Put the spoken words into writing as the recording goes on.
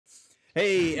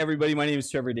Hey, everybody. My name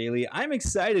is Trevor Daly. I'm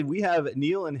excited. We have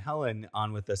Neil and Helen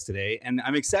on with us today. And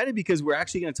I'm excited because we're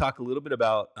actually going to talk a little bit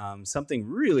about something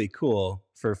really cool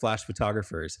for flash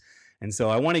photographers. And so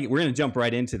we're going to jump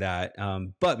right into that.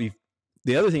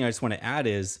 The other thing I just want to add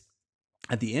is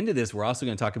at the end of this, we're also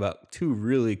going to talk about two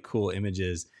really cool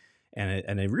images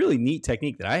and a really neat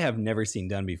technique that I have never seen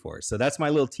done before. So that's my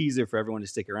little teaser for everyone to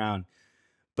stick around.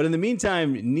 But in the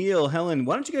meantime, Neil, Helen,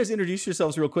 why don't you guys introduce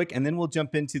yourselves real quick, and then we'll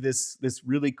jump into this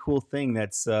really cool thing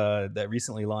that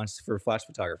recently launched for flash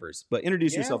photographers. But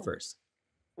introduce Yeah, yourself first.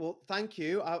 well, thank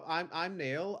you. I'm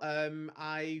Neil.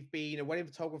 I've been a wedding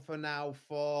photographer now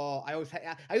for. I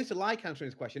used to like answering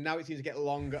this question. Now it seems to get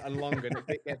longer and longer, and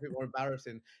gets a bit more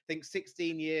embarrassing. I think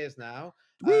 16 years now.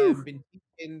 Woo! Been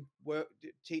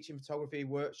teaching photography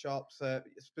workshops,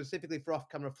 specifically for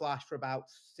off-camera flash for about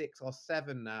 6 or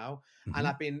 7 now, and Hmm.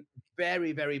 I've been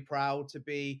very, very proud to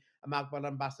be a MagMod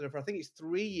ambassador for I think it's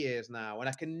 3 years now, and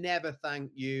I can never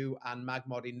thank you and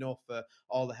MagMod enough for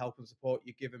all the help and support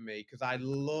you've given me because I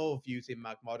love using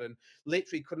MagMod and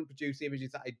literally couldn't produce the images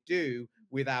that I do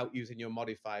without using your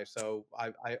modifier. So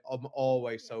I'm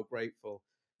always so grateful.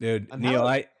 Dude, And Neil,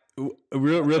 Helen,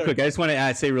 real sorry, quick, I just want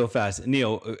to say real fast,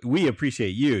 Neil, we appreciate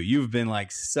you. You've been like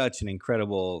such an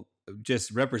incredible just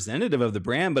representative of the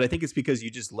brand, but I think it's because you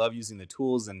just love using the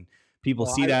tools and people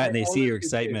well, see that I and they see your honestly do.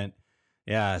 excitement.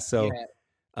 Yeah, so Yeah,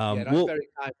 yeah, um, that's we'll very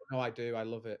kind. No, I do. I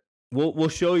love it. we'll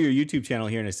show your YouTube channel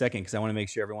here in a second because I want to make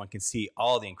sure everyone can see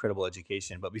all the incredible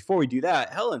education. But before we do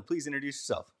that, Helen, please introduce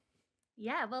yourself.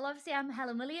 Yeah, well, obviously, I'm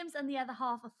Helen Williams and the other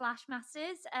half of Flash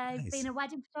Masters. I've been Nice. a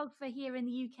wedding photographer here in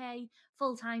the UK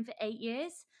full time for 8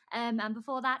 years. And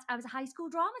before that, I was a high school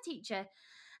drama teacher.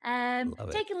 Love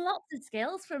it. Taken lots of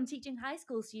skills from teaching high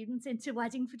school students into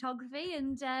wedding photography.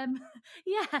 And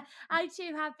yeah, I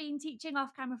too have been teaching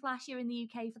off camera flash here in the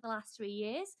UK for the last 3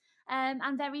 years.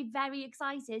 I'm very, very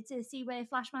excited to see where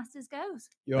Flash Masters goes.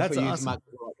 You also That's use awesome. Mag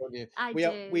a lot, don't you? I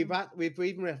We've do.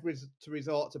 even to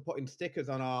resort to putting stickers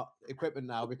on our equipment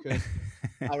now because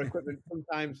our equipment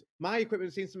sometimes my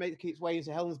equipment seems to make its way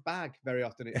into Helen's bag very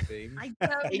often, it seems, I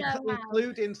don't know how.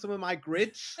 including some of my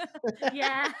grids.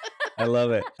 Yeah. I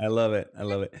love it. I love it. I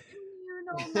love it.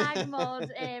 Communal mag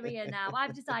mod area now.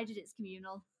 I've decided it's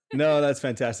communal. No, that's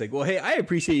fantastic. Well, hey, I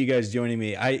appreciate you guys joining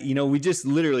me. We just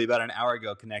literally about an hour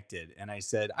ago connected, and I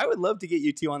said I would love to get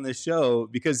you two on this show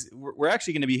because we're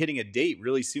actually going to be hitting a date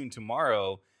really soon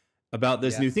tomorrow about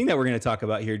this Yeah. new thing that we're going to talk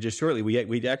about here just shortly. We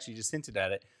actually just hinted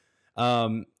at it,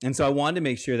 and so I wanted to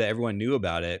make sure that everyone knew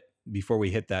about it before we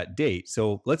hit that date.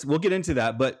 So we'll get into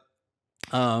that, but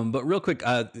real quick,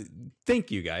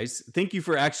 thank you guys. Thank you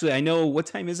for actually. I know what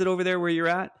time is it over there where you're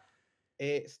at.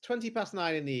 It's 20 past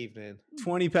 9 in the evening.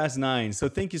 20 past 9. So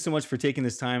thank you so much for taking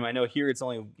this time. I know here it's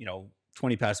only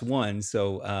 20 past 1.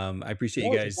 So I appreciate you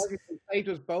No, it's a guys. pleasure. It saved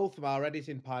us both from our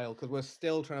editing pile because we're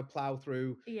still trying to plow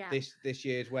through Yeah. this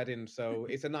year's wedding, so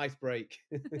it's a nice break.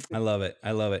 I love it.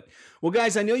 I love it. Well,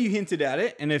 guys, I know you hinted at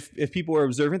it, and if people are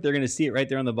observant, they're going to see it right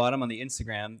there on the bottom on the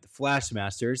Instagram, the Flash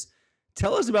Masters.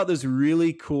 Tell us about this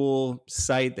really cool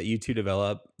site that you two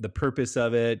developed, the purpose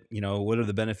of it, what are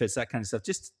the benefits, that kind of stuff.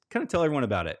 Just kind of tell everyone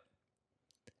about it.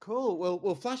 Cool.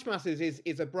 Well, Flash Masters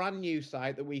is a brand new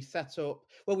site that we set up.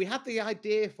 Well, we had the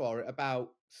idea for it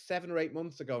about 7 or 8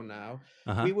 months ago now.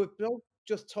 Uh-huh. We were both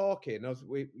just talking as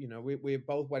we're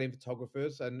both wedding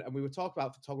photographers and we were talking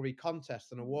about photography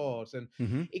contests and awards and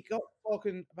Mm-hmm. it got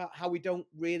talking about how we don't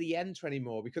really enter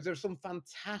anymore because there's some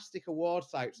fantastic award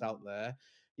sites out there.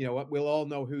 We'll all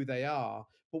know who they are,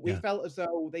 but we Yeah. felt as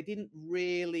though they didn't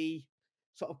really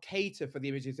sort of cater for the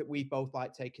images that we both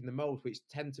like taking the most, which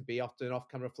tend to be often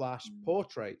off-camera flash Mm.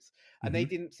 portraits, and they Mm-hmm.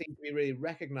 didn't seem to be really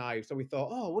recognized. So we thought,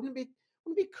 oh, wouldn't it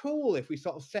be cool if we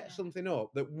sort of set Yeah. something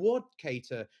up that would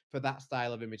cater for that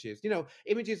style of images?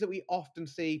 Images that we often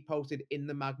see posted in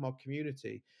the MagMod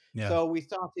community. Yeah. So we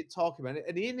started talking about it,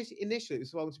 and initially it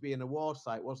was going to be an award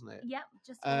site, wasn't it? Yep,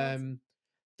 just awards. Um,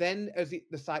 then as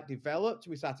the site developed,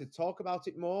 we started to talk about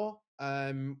it more.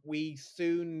 We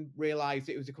soon realized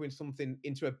it was becoming something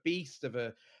into a beast of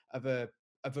a of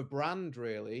a brand,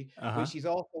 really, Uh-huh. which is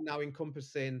also now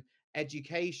encompassing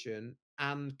education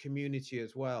and community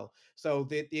as well. So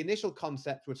the initial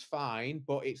concept was fine,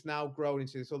 but it's now grown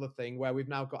into this other thing where we've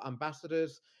now got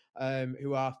ambassadors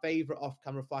who are favorite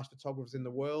off-camera flash photographers in the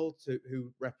world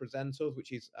who represent us,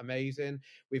 which is amazing.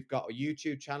 We've got a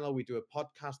YouTube channel. We do a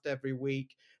podcast every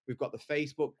week. We've got the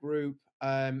Facebook group.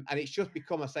 And it's just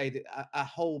become, I say, a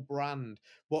whole brand.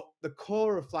 But the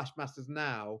core of Flashmasters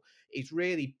now is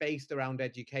really based around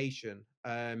education,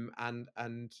 and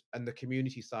the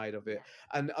community side of it.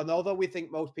 Yeah. And although we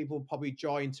think most people will probably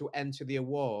join to enter the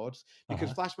awards,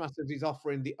 because Uh-huh. Flashmasters is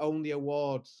offering the only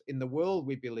awards in the world,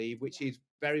 we believe, which Yeah. is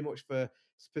very much for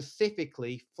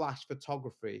specifically flash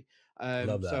photography.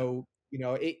 Love that. So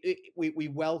we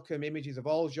welcome images of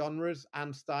all genres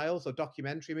and styles, so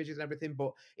documentary images and everything,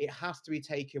 but it has to be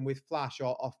taken with flash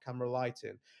or off-camera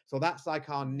lighting. So that's like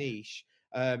our Yeah. niche.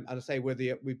 And I say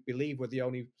we believe we're the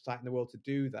only site in the world to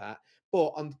do that.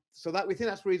 But so that we think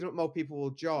that's the reason that more people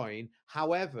will join.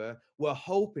 However, we're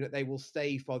hoping that they will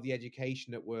stay for the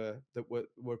education that we're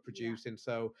Yeah. producing.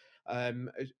 So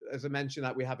as I mentioned,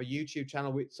 that we have a YouTube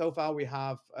channel. So far we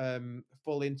have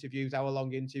full interviews,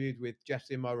 hour-long interviews with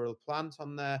Jesse Morrill Plant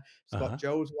on there, Scott Uh-huh.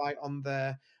 Joes White on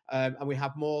there, and we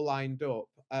have more lined up.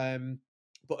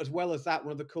 But as well as that,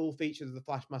 one of the cool features of the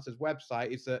Flashmasters website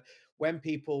is that when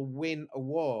people win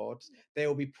awards, they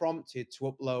will be prompted to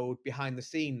upload behind the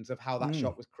scenes of how that Mm.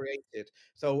 shot was created.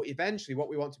 So eventually, what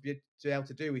we want to be able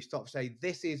to do is start to say,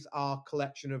 this is our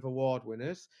collection of award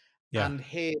winners, Yeah. and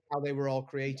here's how they were all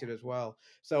created Yeah. as well.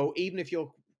 So even if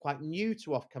you're quite new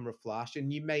to off-camera flash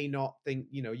and you may not think,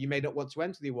 you may not want to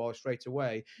enter the award straight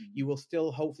away, you will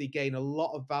still hopefully gain a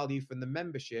lot of value from the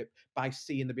membership by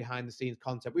seeing the behind-the-scenes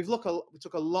content. We took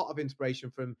a lot of inspiration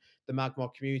from the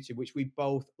MagMod community, which we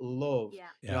both love. Yeah.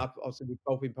 Yeah. Obviously we've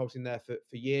both been posting there for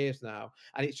years now,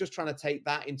 and it's just trying to take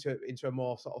that into a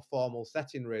more sort of formal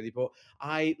setting, really. But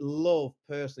I love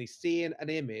personally seeing an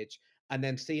image and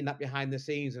then seeing that behind the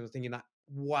scenes and thinking that,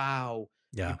 wow,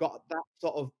 Yeah. you've got that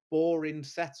sort of boring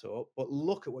setup, but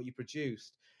look at what you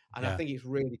produced. And I Yeah. think it's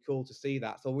really cool to see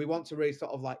that. So we want to really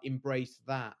sort of like embrace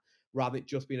that rather than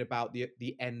just being about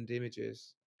the end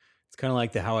images. It's kind of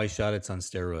like the how I shot it's on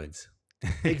steroids.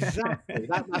 Exactly.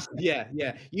 That's yeah,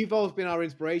 yeah. You've always been our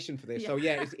inspiration for this. Yeah. So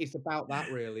yeah, it's about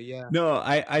that really. Yeah. No,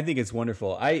 I think it's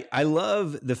wonderful. I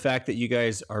love the fact that you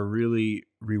guys are really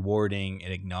rewarding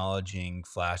and acknowledging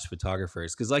flash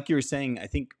photographers, because like you were saying, I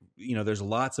think there's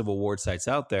lots of award sites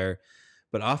out there,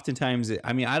 but oftentimes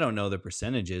I mean, I don't know the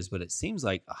percentages, but it seems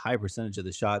like a high percentage of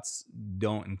the shots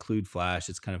don't include flash.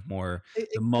 It's kind of more the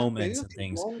Exactly. There's moments and nothing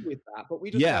things. wrong with that, but we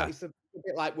just thought Yeah, it's a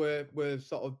bit like we're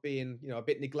sort of being, a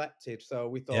bit neglected. So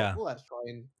we thought, yeah. well, let's try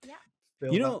and Yeah.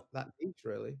 fill You that know, that niche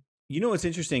really. what's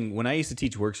interesting? When I used to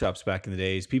teach workshops back in the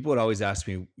days, people would always ask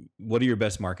me, "What are your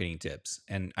best marketing tips?"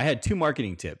 And I had two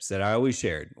marketing tips that I always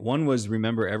shared. One was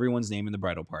remember everyone's name in the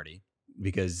bridal party,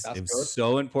 because That's it was good.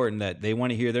 so important that they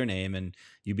want to hear their name and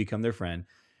you become their friend.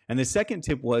 And the second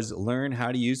tip was learn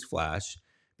how to use Flash,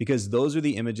 because those are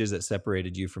the images that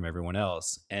separated you from everyone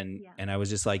else. And Yeah. and I was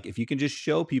just like, if you can just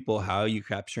show people how you're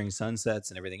capturing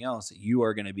sunsets and everything else, you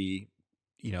are going to be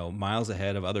miles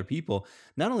ahead of other people.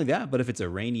 Not only that, but if it's a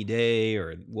rainy day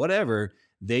or whatever,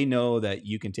 they know that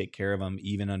you can take care of them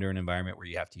even under an environment where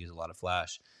you have to use a lot of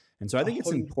flash. And so I think it's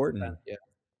 100%. important. Yeah.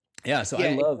 Yeah, so I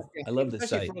Yeah, love exactly. I I think love this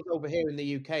especially for site. us over here in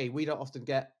the UK, we don't often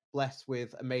get blessed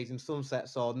with amazing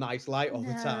sunsets or nice light all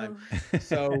the time. No.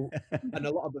 So, and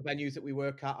a lot of the venues that we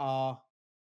work at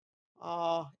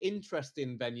are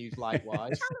interesting venues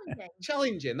light-wise. Challenging.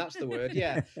 Challenging, that's the word,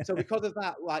 yeah. So because of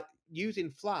that, like,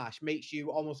 using flash makes you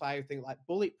almost, I think, like,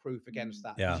 bulletproof against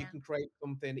that, because Yeah. you Yeah. can create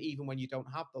something even when you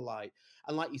don't have the light.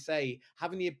 And like you say,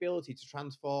 having the ability to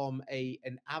transform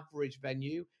an average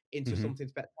venue into Mhm. something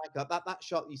spectacular. That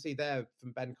shot you see there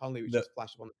from Ben Conley, which The just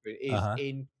flashed on the screen, is uh-huh.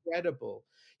 incredible.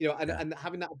 And Yeah. and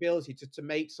having that ability to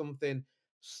make something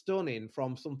stunning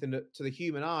from something that to the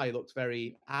human eye looks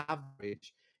very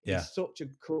average Yeah. is such a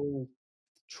cool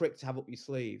trick to have up your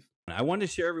sleeve. I wanted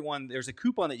to share everyone, there's a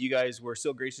coupon that you guys were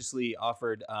so graciously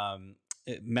offered.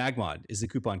 MagMod is the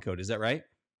coupon code. Is that right?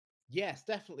 Yes,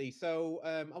 definitely. So,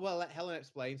 well, let Helen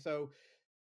explain. So,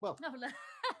 well, No, look.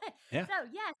 Yeah. So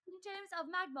yes, in terms of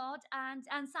MagMod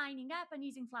and signing up and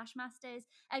using Flashmasters,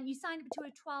 you sign up to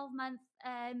a 12-month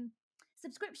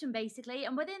subscription basically,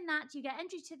 and within that you get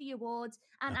entry to the awards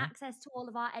and Uh-huh. access to all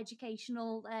of our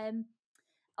educational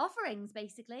offerings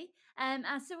basically. And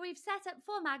so we've set up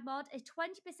for MagMod a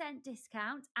 20%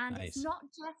 discount, and it's Nice. not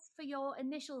just for your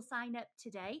initial sign up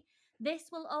today.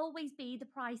 This will always be the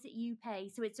price that you pay.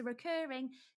 So it's a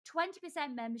recurring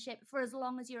 20% membership for as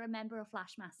long as you're a member of yeah,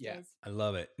 Flashmasters. I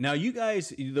love it. Now, you guys,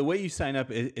 the way you sign up,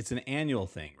 it's an annual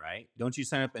thing, right? Don't you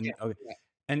sign up yeah, and okay. yeah.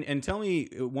 And tell me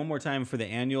one more time for the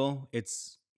annual,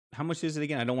 it's how much is it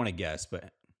again? I don't want to guess,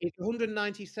 but It's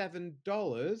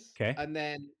 $197, okay. and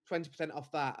then 20%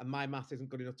 off that. And my math isn't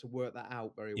good enough to work that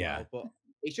out very Yeah. well, but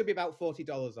It should be about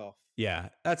 $40 off. Yeah,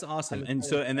 that's awesome. And And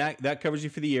so, and that covers you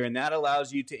for the year, and that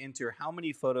allows you to enter how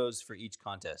many photos for each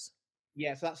contest?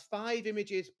 yeah, so that's 5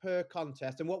 images per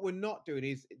contest, and what we're not doing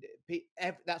is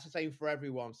that's the same for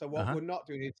everyone. So Uh what huh. we're not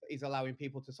doing is allowing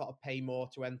people to sort of pay more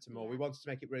to enter more. Yeah. We wanted to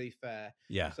make it really fair.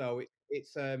 Yeah. So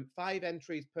it's 5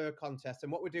 entries per contest,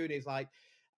 and what we're doing is like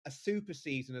a super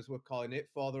season, as we're calling it,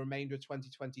 for the remainder of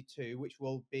 2022, which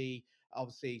will be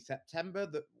obviously September,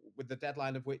 with the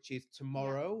deadline of which is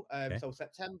tomorrow. Okay. So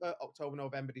September, October,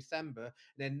 November, December. And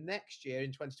then next year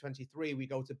in 2023, we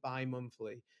go to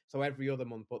bi-monthly, so every other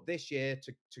month. But this year,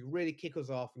 to really kick us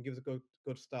off and give us a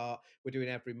good start, we're doing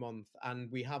every month.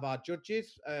 And we have our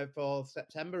judges for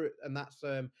September, and that's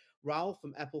Ralph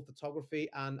from Apple Photography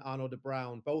and Arnaud de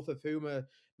Brown, both of whom are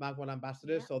MagMod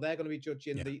ambassadors. Yeah. So they're going to be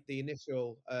judging Yeah. the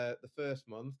initial the first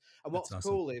month. And That's what's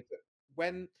awesome. cool is that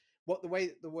when what the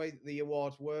way the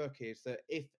awards work is that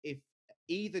if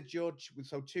either judge,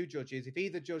 so 2 judges, if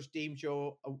either judge deems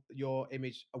your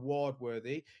image award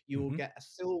worthy, you will Mhm. get a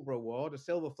silver award, a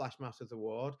silver Flashmasters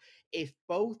award. If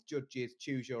both judges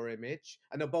choose your image,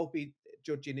 and they'll both be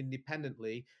judging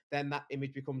independently, then that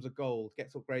image becomes a gold,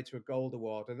 gets upgraded to a gold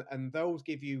award, and those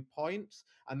give you points,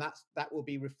 and that will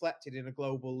be reflected in a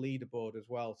global leaderboard as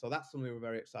well. So that's something we're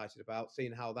very excited about,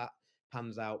 seeing how that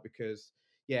pans out, because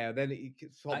yeah, then it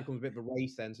sort I of becomes a bit of a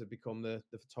race then to become the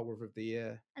photographer of the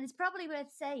year. And it's probably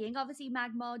worth saying, obviously,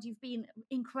 MagMod, you've been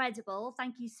incredible.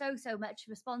 Thank you so much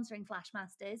for sponsoring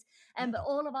Flashmasters. Yeah. But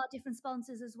all of our different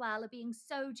sponsors as well are being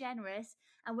so generous.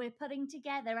 And we're putting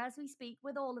together, as we speak,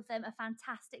 with all of them, a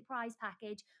fantastic prize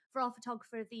package for our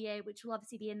Photographer of the Year, which will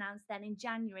obviously be announced then in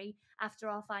January after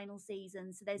our final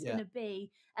season. So there's Yeah. going to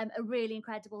be a really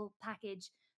incredible package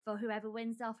for whoever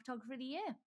wins our Photographer of the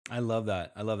Year. I love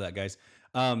that. I love that, guys.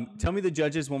 Tell me the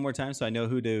judges one more time so I know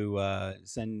who to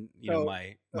send, So,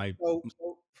 my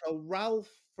so Ralph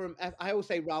from I always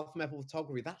say Ralph from Apple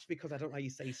Photography. That's because I don't know how you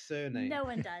say his surname. No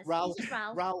one does. Ralph, It's just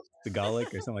Ralph. Ralph the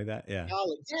garlic or something like that. Yeah.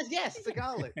 Garlic. Yes, the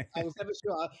garlic. I was never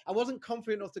sure. I wasn't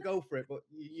confident enough to go for it, but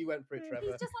you went for it, Trevor.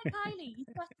 He's just like Kylie. He's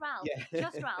just Ralph. Yeah,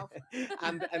 Just Ralph.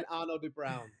 and Arnaud de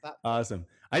Brown. Awesome.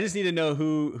 I just need to know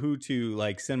who to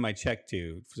like send my check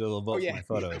to so they'll vote Oh yeah,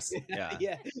 for my photos. Yeah.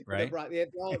 yeah, Right. yeah,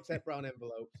 all except brown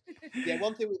envelopes. Yeah,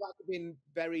 one thing we've actually been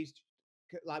very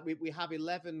like we have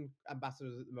 11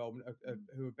 ambassadors at the moment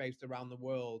who are based around the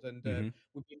world, and Mm-hmm.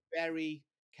 we've been very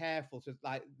careful to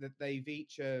like that they've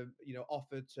each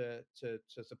offered to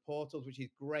support us, which is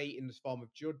great in this form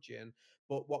of judging.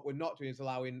 But what we're not doing is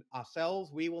allowing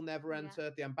ourselves. We will never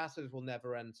enter. The ambassadors will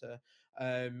never enter.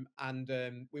 And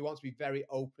we want to be very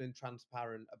open and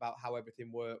transparent about how everything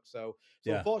works. So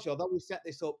Yeah. unfortunately, although we set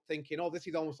this up thinking, oh, this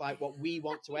is almost like what we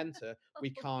want to enter, we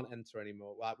can't enter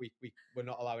anymore. Like we're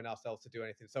not allowing ourselves to do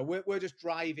anything. So we're just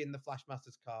driving the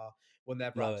Flashmasters car. We'll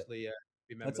never Love it. actually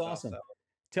be members That's awesome.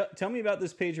 ourselves. Tell me about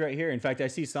this page right here. In fact, I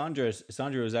see Sandra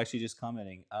was actually just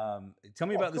commenting. Tell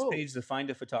me about this cool. page, to find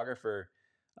a photographer.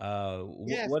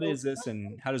 Yeah, what so is this,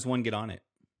 and how does one get on it?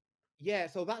 Yeah,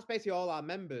 so that's basically all our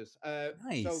members.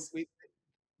 Nice. So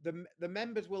the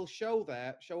members will show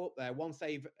up there once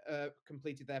they've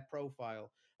completed their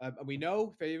profile. And we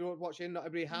know, if anyone watching, not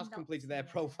everybody has completed their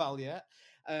profile yet.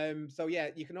 So yeah,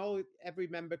 every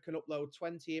member can upload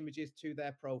 20 images to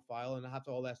their profile and have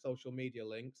all their social media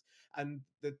links. And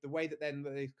the way that then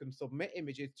they can submit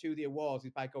images to the awards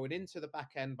is by going into the back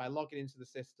end, by logging into the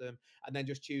system, and then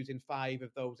just choosing 5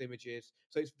 of those images.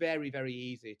 So it's very, very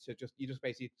easy to you just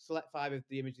basically select 5 of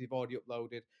the images you've already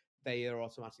uploaded. They are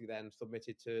automatically then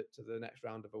submitted to the next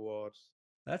round of awards.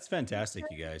 That's fantastic,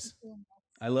 you guys.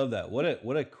 I love that. What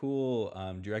a cool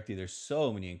directive. There's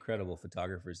so many incredible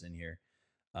photographers in here.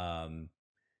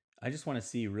 I just want to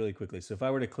see really quickly. So if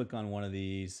I were to click on one of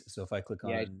these, so if I click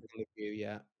on,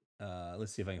 yeah.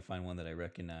 Let's see if I can find one that I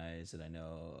recognize, that I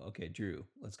know. Okay, Drew.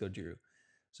 Let's go, Drew.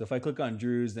 So if I click on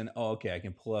Drew's, then okay, I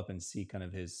can pull up and see kind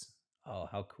of his. Oh,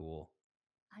 how cool!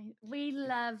 We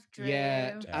love Drew.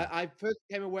 Yeah. I first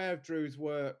became aware of Drew's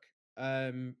work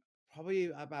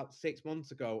probably about 6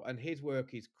 months ago, and his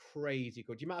work is crazy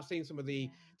good. You might have seen some of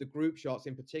the group shots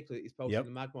in particular that he's posted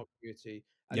in the MagMod community,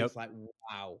 and it's like,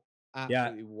 wow,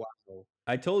 absolutely wow.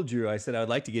 I told Drew, I said I would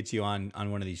like to get you on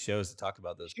one of these shows to talk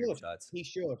about those group shots. He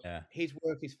should. Yeah. His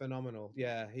work is phenomenal.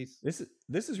 Yeah, this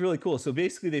is really cool. So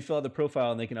basically they fill out the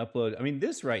profile and they can upload. I mean,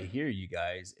 this right here, you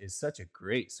guys, is such a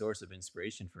great source of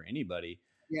inspiration for anybody.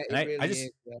 Yeah, and I just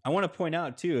I want to point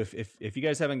out too, if you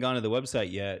guys haven't gone to the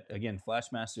website yet, again,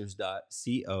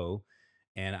 flashmasters.co,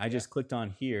 and I just clicked on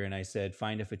here and I said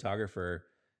find a photographer,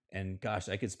 and gosh,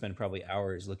 I could spend probably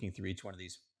hours looking through each one of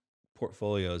these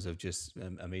portfolios of just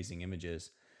amazing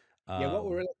images. What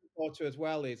we're really looking forward to as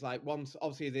well is like once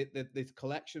obviously there's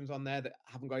collections on there that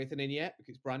haven't got anything in yet because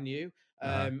it's brand new.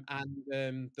 Uh-huh.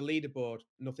 And the leaderboard,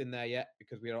 nothing there yet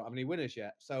because we don't have any winners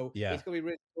yet. So Yeah. it's gonna be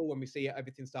really cool when we see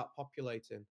everything start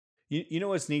populating. You know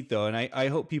what's neat though, and I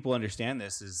hope people understand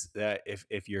this is that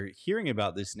if you're hearing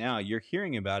about this now, you're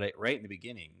hearing about it right in the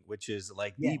beginning, which is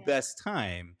like Yeah. the best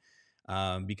time.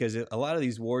 Because a lot of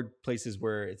these award places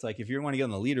where it's like if you want to get on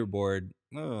the leaderboard,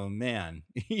 oh man,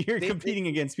 you're This competing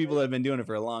against people that have been doing it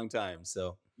for a long time.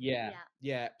 So Yeah,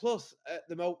 yeah. Plus, at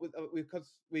the moment,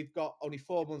 because we've got only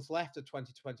 4 months left of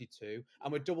 2022,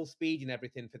 and we're double speeding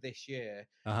everything for this year.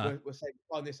 uh-huh. We're saying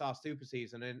on this our super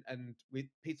season, and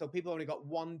so people only got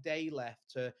 1 day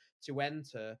left to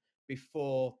enter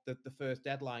before the first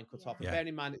deadline cuts off. And Yeah. bearing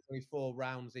in mind it's only 4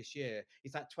 rounds this year,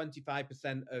 it's like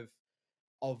 25%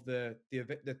 of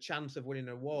the chance of winning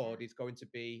an award is going to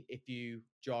be if you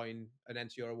join and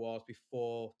enter your awards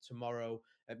before tomorrow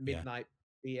at Yeah. midnight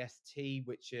BST,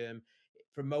 which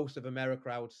for most of America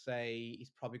I would say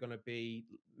is probably going to be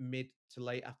mid to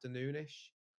late afternoonish.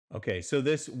 Okay, so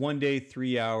this 1 day,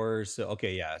 3 hours. So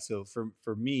okay, yeah. So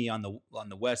for me on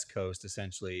the West Coast,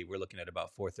 essentially, we're looking at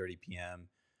about 4:30 p.m.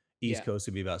 East Yeah. Coast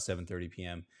would be about 7:30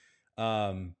 p.m.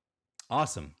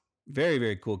 Awesome, very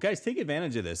very cool, guys. Take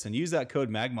advantage of this and use that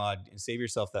code MagMod and save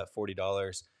yourself that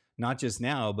 $40. Not just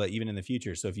now, but even in the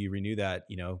future. So if you renew that,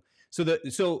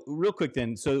 so real quick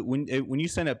then. So when you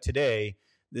sign up today,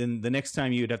 then the next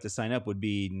time you would have to sign up would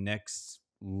be next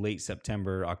late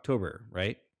September, October,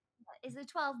 right? Is a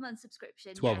 12-month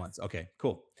subscription. 12 yes. months. Okay,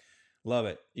 cool. Love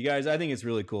it. You guys, I think it's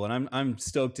really cool. And I'm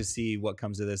stoked to see what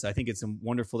comes of this. I think it's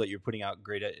wonderful that you're putting out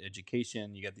great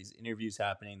education. You got these interviews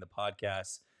happening, the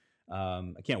podcasts.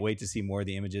 I can't wait to see more of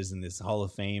the images in this Hall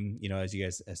of Fame, as you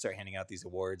guys start handing out these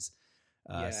awards.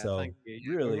 So thank you.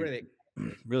 Yeah, really, we're really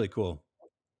really cool.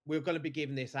 we're going to be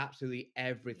giving this absolutely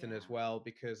everything as well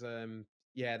because the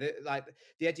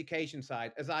education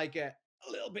side as I get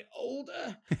a little bit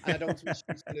older and I don't want to be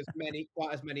shooting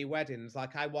quite as many weddings,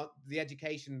 like I want the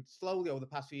education slowly over the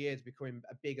past few years becoming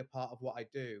a bigger part of what I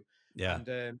do. Yeah.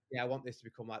 And I want this to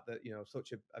become like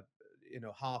such a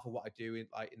half of what I do in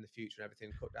the future and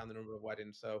everything, cut down the number of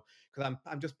weddings. So because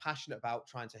I'm just passionate about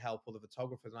trying to help other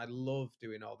photographers and I love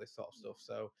doing all this sort of stuff.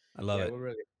 So I love it. we're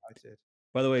really excited.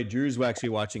 By the way, Drew's actually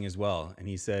watching as well, and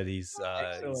he said he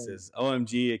says,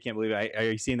 "OMG, I can't believe it." Are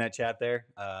you seeing that chat there?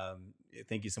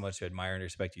 Thank you so much. I admire and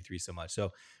respect you three so much.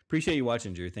 So appreciate you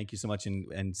watching, Drew. Thank you so much.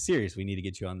 And serious, we need to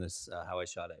get you on this. How I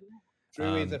shot it.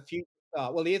 Drew is a future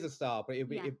star. Well, he is a star, but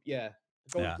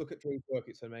Go look at Drew's work.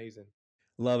 It's amazing.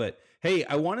 Love it. Hey,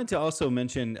 I wanted to also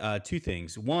mention two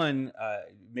things. One,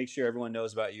 make sure everyone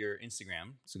knows about your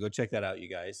Instagram. So go check that out, you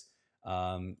guys.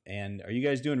 And are you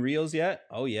guys doing reels yet?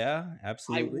 Oh yeah,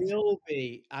 absolutely.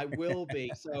 I will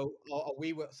be. So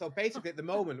we were. So basically, at the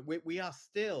moment, we are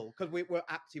still because we're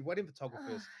active wedding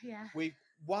photographers.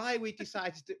 Why did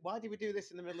we do this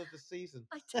in the middle of the season?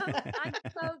 I don't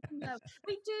know.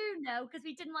 We do know because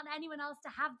we didn't want anyone else to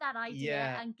have that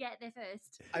idea and get there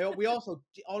first. We also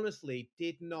honestly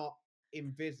did not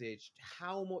envisage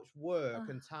how much work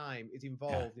and time is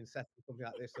involved in setting something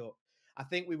like this up. I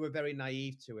think we were very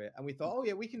naive to it, and we thought, oh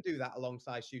yeah, we can do that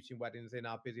alongside shooting weddings in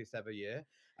our busiest ever year.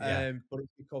 But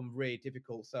it's become really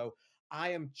difficult. So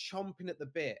I am chomping at the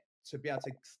bit to be able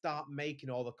to start making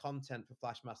all the content for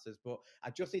Flashmasters, but I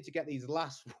just need to get these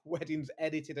last weddings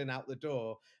edited and out the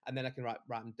door, and then I can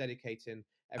I'm dedicating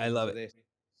everything to this.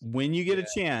 When you get a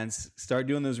chance, start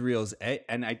doing those reels.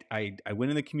 And I went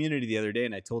in the community the other day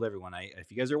and I told everyone, if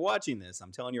you guys are watching this,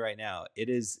 I'm telling you right now, it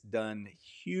has done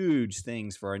huge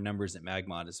things for our numbers at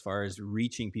MagMod as far as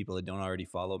reaching people that don't already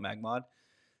follow MagMod.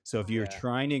 So if you're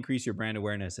trying to increase your brand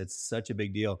awareness, it's such a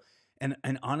big deal. And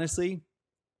honestly,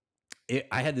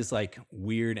 I had this like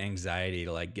weird anxiety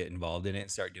to like get involved in it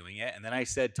and start doing it. And then I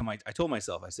told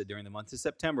myself, during the month of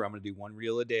September, I'm going to do one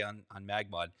reel a day on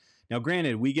MagMod. Now,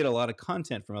 granted, we get a lot of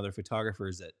content from other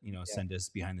photographers that, send us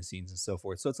behind the scenes and so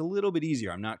forth. So it's a little bit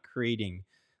easier. I'm not creating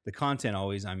the content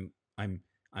always. I'm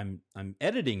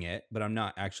editing it, but I'm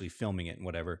not actually filming it and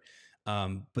whatever.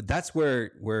 But that's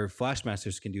where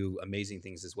Flashmasters can do amazing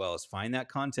things as well, is find that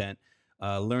content,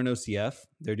 learn OCF.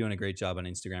 They're doing a great job on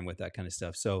Instagram with that kind of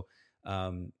stuff. So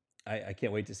I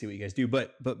can't wait to see what you guys do,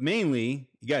 but mainly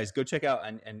you guys go check out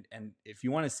and if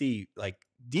you want to see like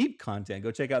deep content, go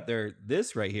check out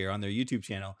this right here on their YouTube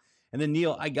channel. And then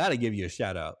Neil, I got to give you a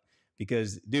shout out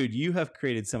because dude, you have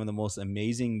created some of the most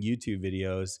amazing YouTube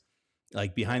videos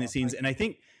like behind the scenes. And I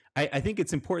think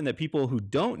it's important that people who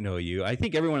don't know you, I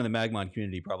think everyone in the MagMod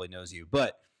community probably knows you,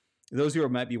 but those who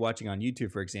might be watching on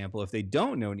YouTube, for example, if they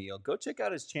don't know Neil, go check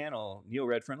out his channel, Neil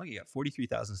Redfern. Look, he got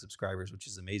 43,000 subscribers, which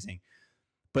is amazing.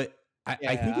 But I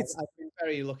think Yeah, it's I've been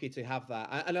very lucky to have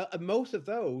that, and most of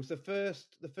those, the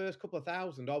first couple of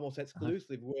thousand, almost uh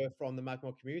exclusively, were from the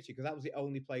MagMod community because that was the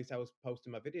only place I was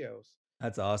posting my videos.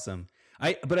 that's awesome.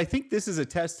 But I think this is a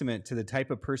testament to the type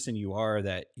of person you are,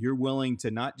 that you're willing to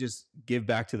not just give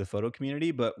back to the photo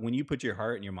community, but when you put your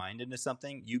heart and your mind into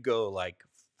something, you go like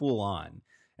full on.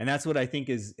 And that's what I think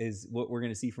is what we're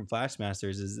going to see from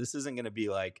Flashmasters. Is this isn't going to be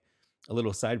like a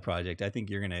little side project. I think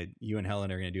you and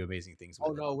Helen are going to do amazing things Oh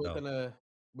with it. no, we're So gonna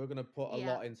we're gonna put a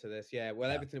Yeah. lot into this. Yeah, well,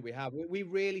 yeah, everything that we have, we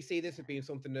really see this as being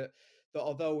something that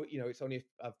although it's only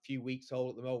a few weeks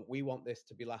old at the moment, we want this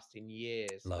to be lasting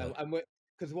years, love it. and we're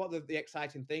because what the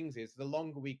exciting things is, the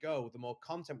longer we go, the more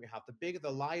content we have, the bigger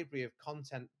the library of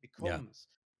content Yeah. becomes,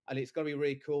 and it's going to be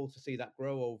really cool to see that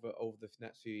grow over the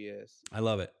next few years. I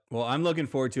love it. Well, I'm looking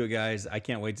forward to it, guys. I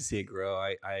can't wait to see it grow.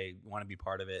 I want to be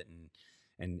part of it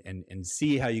and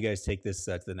see how you guys take this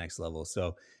to the next level.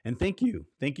 So, and thank you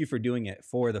for doing it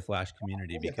for the Flash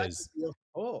community, Yeah, thank you because for your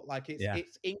support. Like yeah,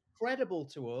 it's incredible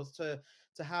to us to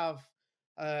have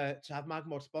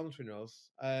MagMod sponsoring us.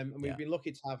 And yeah. we've been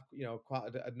lucky to have quite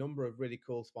a number of really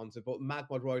cool sponsors. But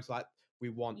MagMod were always like, we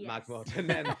want Yes. MagMod, and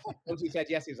then once we said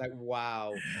yes, it's like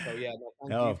wow. So yeah, no, thank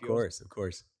No, you of for yours. course, of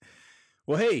course.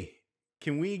 Well, hey,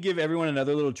 can we give everyone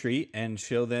another little treat and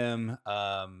show them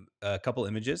a couple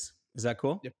images? Is that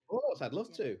cool? Yeah, of course, I'd love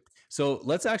Yeah. to. So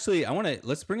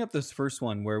let's bring up this first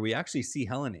one where we actually see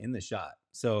Helen in the shot.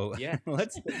 So Yeah.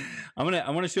 I want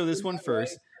to show this one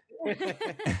first.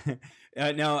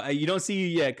 Now you don't see you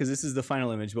yet because this is the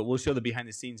final image, but we'll show the behind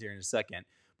the scenes here in a second.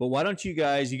 But why don't you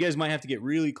guys might have to get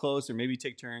really close or maybe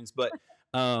take turns, but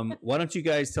why don't you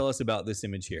guys tell us about this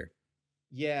image here?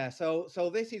 Yeah, so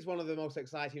this is one of the most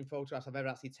exciting photographs I've ever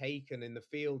actually taken in the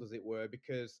field, as it were,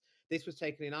 because this was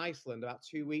taken in Iceland about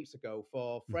 2 weeks ago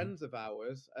for Mhm. friends of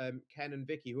ours, Ken and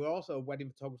Vicky, who are also wedding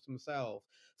photographers themselves.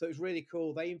 So it was really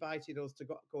cool. They invited us to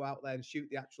go out there and shoot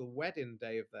the actual wedding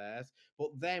day of theirs.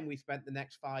 But then we spent the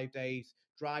next 5 days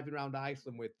driving around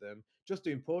Iceland with them, just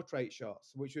doing portrait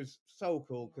shots, which was so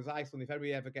cool because Iceland, if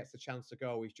anybody ever gets the chance to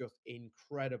go, is just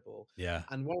incredible. Yeah.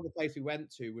 And one of the places we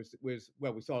went to was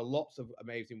well, we saw lots of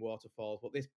amazing waterfalls,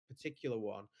 but this particular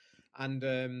one, and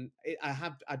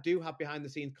I do have behind the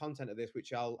scenes content of this,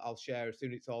 which I'll share as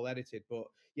soon as it's all edited. But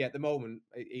yeah, at the moment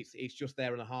it's just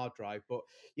there on a hard drive. But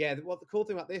yeah, what the cool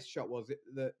thing about this shot was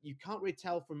that you can't really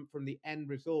tell from the end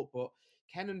result, but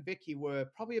Ken and Vicky were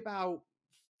probably about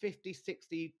 50,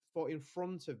 60 foot in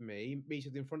front of me,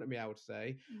 meters in front of me, I would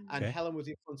say, and Okay. Helen was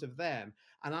in front of them,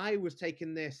 and I was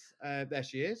taking this. There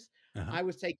she is. Uh-huh. I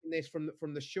was taking this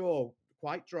from the shore,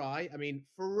 quite dry. I mean,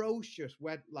 ferocious,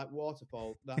 wet like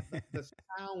waterfall. The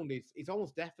sound is it's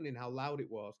almost deafening how loud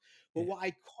it was. But Yeah. what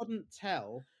I couldn't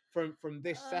tell from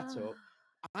this setup,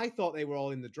 I thought they were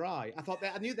all in the dry.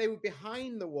 I knew they were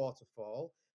behind the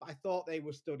waterfall, but I thought they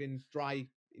were stood in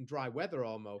dry weather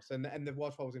almost, and the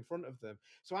waterfall was in front of them.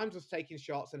 So I'm just taking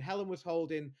shots, and Helen was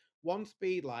holding one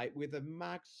speed light with a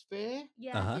mag sphere,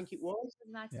 Yes. I Uh-huh. think it was.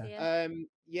 Nice Yeah. here.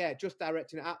 Yeah, just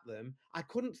directing it at them. I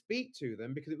couldn't speak to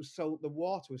them because the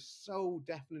water was so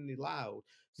deafeningly loud.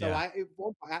 So Yeah. at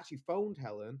one point I actually phoned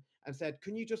Helen and said,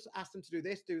 "Can you just ask them to do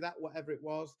this, do that, whatever it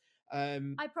was?"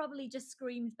 I probably just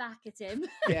screamed back at him.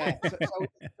 Yeah, so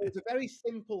it's a very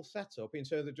simple setup in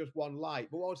terms of just one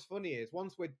light. But what's funny is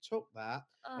once we took that,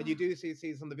 and you do see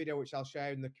this on the video, which I'll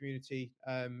share in the community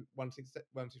once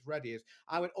it's ready, is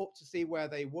I went up to see where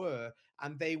they were,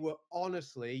 and they were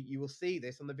honestly, you will see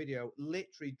this on the video,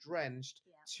 literally drenched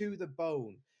to the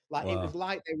bone. Like it was Wow.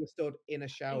 like they were stood in a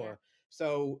shower.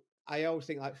 So I always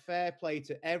think like fair play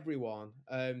to everyone.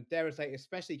 Dare I say,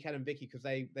 especially Ken and Vicky, because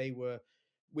they were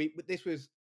this was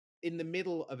in the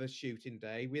middle of a shooting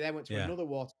day. We then went to Yeah. another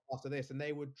water after this, and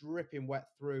they were dripping wet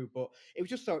through. But it was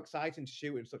just so exciting to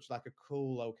shoot in such like a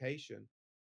cool location.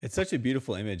 It's such a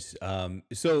beautiful image.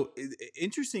 So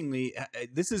interestingly,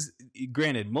 this is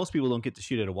granted, most people don't get to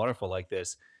shoot at a waterfall like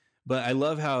this, but I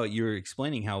love how you're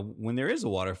explaining how when there is a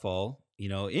waterfall,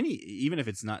 even if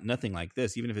it's nothing like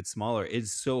this, even if it's smaller,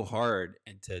 it's so hard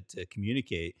and to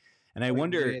communicate. And I Oh, it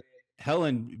wonder, really,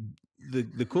 Helen,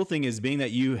 the cool thing is being that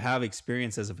you have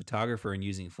experience as a photographer and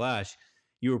using flash,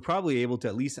 you were probably able to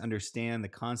at least understand the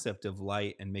concept of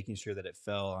light and making sure that it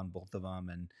fell on both of them,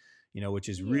 and which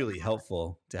is Yeah. really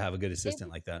helpful to have a good It assistant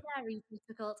was like that. very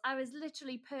difficult. I was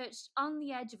literally perched on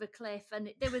the edge of a cliff,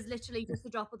 and there was literally just a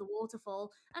drop of the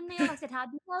waterfall. And Neil, I said, had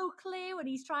no clue, and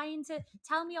he's trying to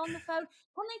tell me on the phone,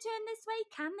 "Can they turn this way?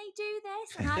 Can they do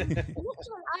this?" And I'm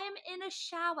literally, I am in a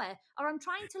shower, or I'm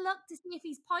trying to look to see if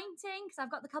he's pointing because I've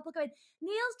got the couple going.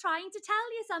 Neil's trying to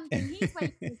tell you something. He's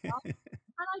waving his arm.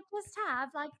 And I must have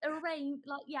like a rain,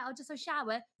 like or just a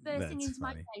shower bursting That's into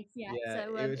my funny. face. Yeah, Yeah, so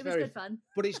it was it was very, good fun.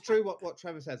 but it's true what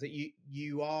Trevor says, that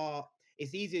you are.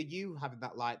 It's easier you having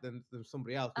that light than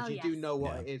somebody else, Oh because you yes, do know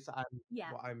what Yeah. it is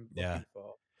yeah. what I'm Yeah. looking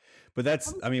for. But that's,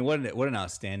 Um, I mean, what an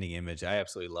outstanding image. I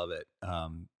absolutely love it.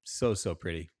 So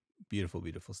pretty. Beautiful,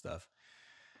 beautiful stuff.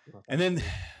 Well, And thank then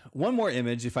you. one more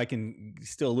image, if I can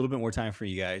steal a little bit more time for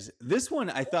you guys. This one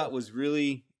I thought was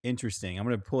really interesting. I'm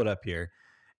going to pull it up here.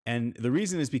 And the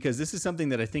reason is because this is something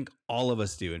that I think all of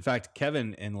us do. In fact,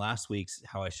 Kevin, in last week's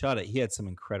How I Shot It, he had some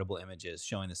incredible images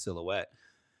showing the silhouette.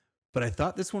 But I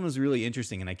thought this one was really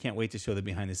interesting, and I can't wait to show the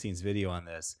behind the scenes video on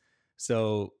this.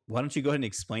 So why don't you go ahead and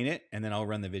explain it, and then I'll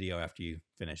run the video after you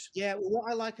finish. Yeah, well,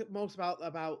 what I like it most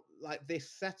about like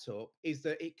this setup is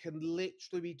that it can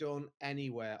literally be done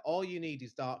anywhere. All you need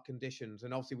is dark conditions,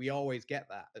 and obviously we always get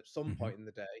that at some Mm-hmm. point in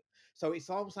the day. So it's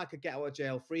almost like a get out of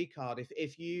jail free card.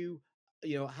 If you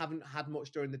know haven't had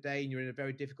much during the day and you're in a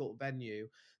very difficult venue,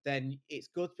 then it's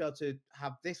good to be able to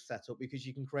have this setup, because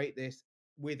you can create this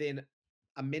within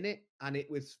a minute, and it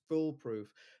was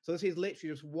foolproof. So this is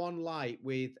literally just one light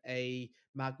with a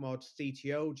MagMod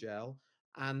CTO gel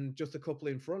and just a couple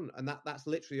in front, and that's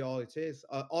literally all it is.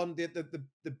 On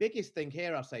the biggest thing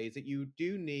here, I say, is that you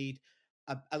do need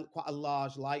quite a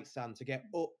large light stand to get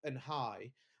up and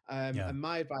high. Yeah. And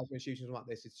my advice when shooting something like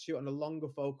this is to shoot on a longer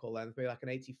focal length, maybe like an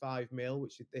 85 mil,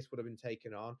 which this would have been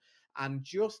taken on, and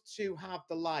just to have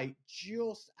the light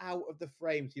just out of the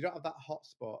frame, so you don't have that hot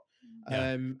spot.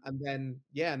 Yeah. And then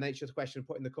and then it's just a question of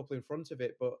putting the couple in front of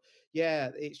it. But yeah,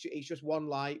 it's just one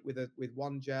light with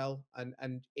one gel, and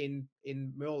in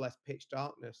more or less pitch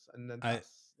darkness, and then I that's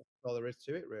all there is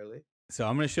to it, really. So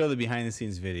I'm going to show the behind the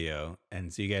scenes video,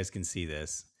 and so you guys can see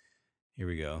this. Here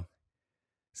we go.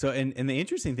 So and the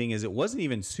interesting thing is, it wasn't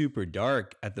even super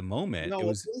dark at the moment. It No,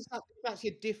 was it's actually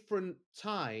a different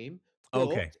time,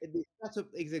 okay. but the setup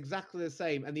is exactly the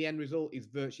same, and the end result is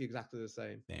virtually exactly the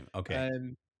same. Same. Okay.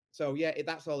 Um, so yeah,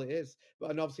 that's all it is.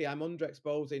 But and obviously, I'm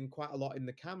underexposing quite a lot in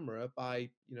the camera by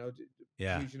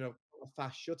Yeah. using a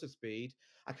fast shutter speed.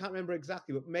 I can't remember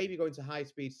exactly, but maybe going to high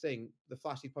speed sync, the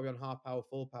flash is probably on half power,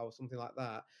 full power, something like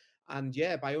that. And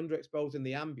yeah, by underexposing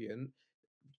the ambient,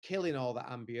 killing all that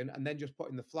ambient, and then just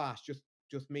putting the flash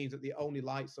just means that the only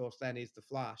light source then is the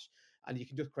flash, and you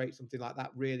can just create something like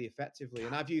that really effectively.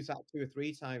 And I've used that 2 or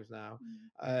 3 times now,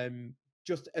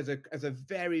 just as a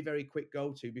very very quick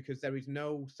go to, because there is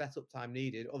no setup time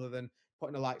needed other than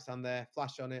putting a light stand there,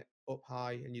 flash on it, up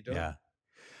high, and you're done. Yeah.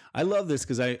 I love this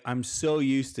because I'm so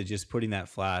used to just putting that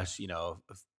flash,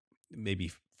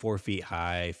 maybe 4 feet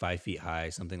high, 5 feet high,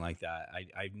 something like that.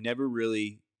 I've never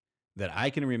really, that I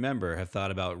can remember, have thought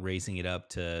about raising it up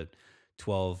to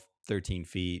 12, 13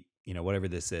 feet, whatever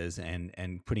this is,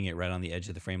 and putting it right on the edge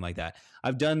of the frame like that.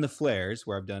 I've done the flares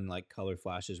where I've done like color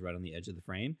flashes right on the edge of the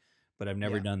frame, but I've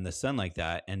never Yeah. done the sun like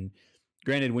that. And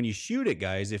granted, when you shoot it,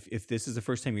 guys, if this is the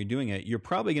first time you're doing it, you're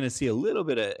probably going to see a little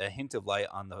bit of a hint of light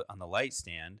on the light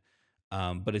stand,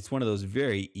 but it's one of those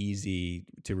very easy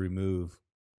to remove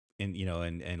in Yeah,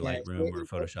 Lightroom or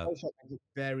Photoshop. Photoshop makes it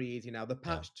very easy now. The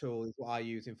Yeah, patch tool is what I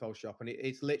use in Photoshop, and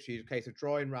it's literally a case of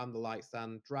drawing around the light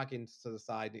stand, dragging to the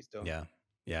side, and it's done. yeah,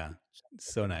 yeah. So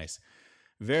So finished. nice.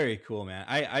 Very cool, man.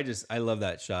 I love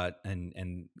that shot,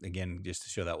 and again, just to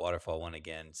show that waterfall one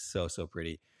again, so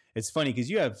pretty. It's funny because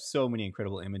you have so many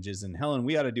incredible images, and Helen,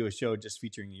 we ought to do a show just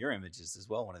featuring your images as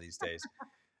well one of these days.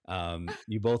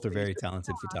 You both are very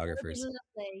talented That would be photographers.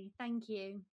 lovely. Thank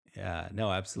you. Yeah, no,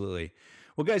 absolutely.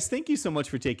 Well, guys, thank you so much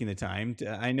for taking the time.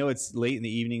 I know it's late in the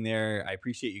evening there. I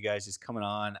appreciate you guys just coming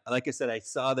on. Like I said, I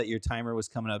saw that your timer was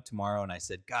coming up tomorrow, and I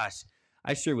said, gosh,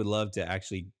 I sure would love to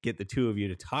actually get the two of you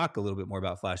to talk a little bit more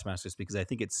about Flash Masters, because I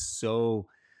think it's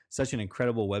such an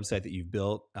incredible website that you've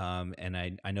built. And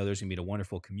I know there's going to be a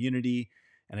wonderful community.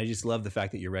 And I just love the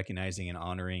fact that you're recognizing and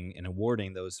honoring and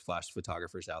awarding those Flash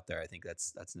photographers out there. I think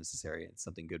that's necessary. It's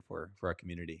something good for our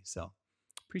community. So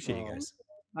appreciate you Oh, guys.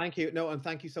 thank you. No, and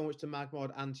thank you so much to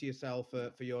MagMod and to yourself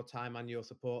for your time and your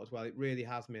support as well. It really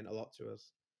has meant a lot to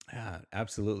us. Yeah,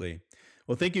 absolutely.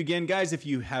 Well, thank you again, guys. If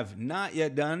you have not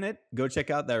yet done it, go check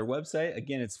out their website.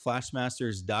 Again, it's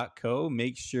flashmasters.co.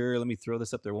 Make sure, let me throw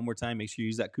this up there one more time. Make sure you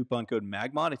use that coupon code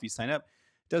MagMod if you sign up.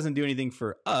 It doesn't do anything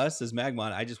for us as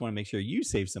MagMod. I just want to make sure you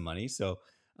save some money. So,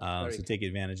 Very take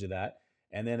advantage of that.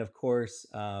 And then, of course,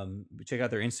 check out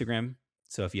their Instagram.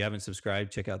 So if you haven't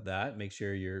subscribed, check out that. Make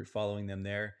sure you're following them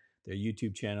there, their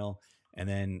YouTube channel. And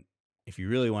then if you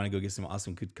really want to go get some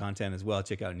awesome good content as well,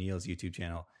 check out Neil's YouTube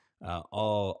channel.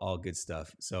 All good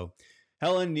stuff. So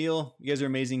Helen, Neil, you guys are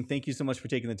amazing. Thank you so much for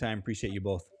taking the time. Appreciate you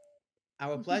both.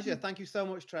 Our pleasure. Thank you so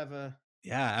much, Trevor.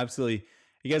 Yeah, absolutely.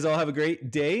 You guys all have a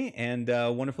great day and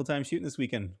wonderful time shooting this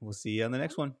weekend. We'll see you on the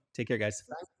next one. Take care, guys.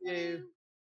 Thank you.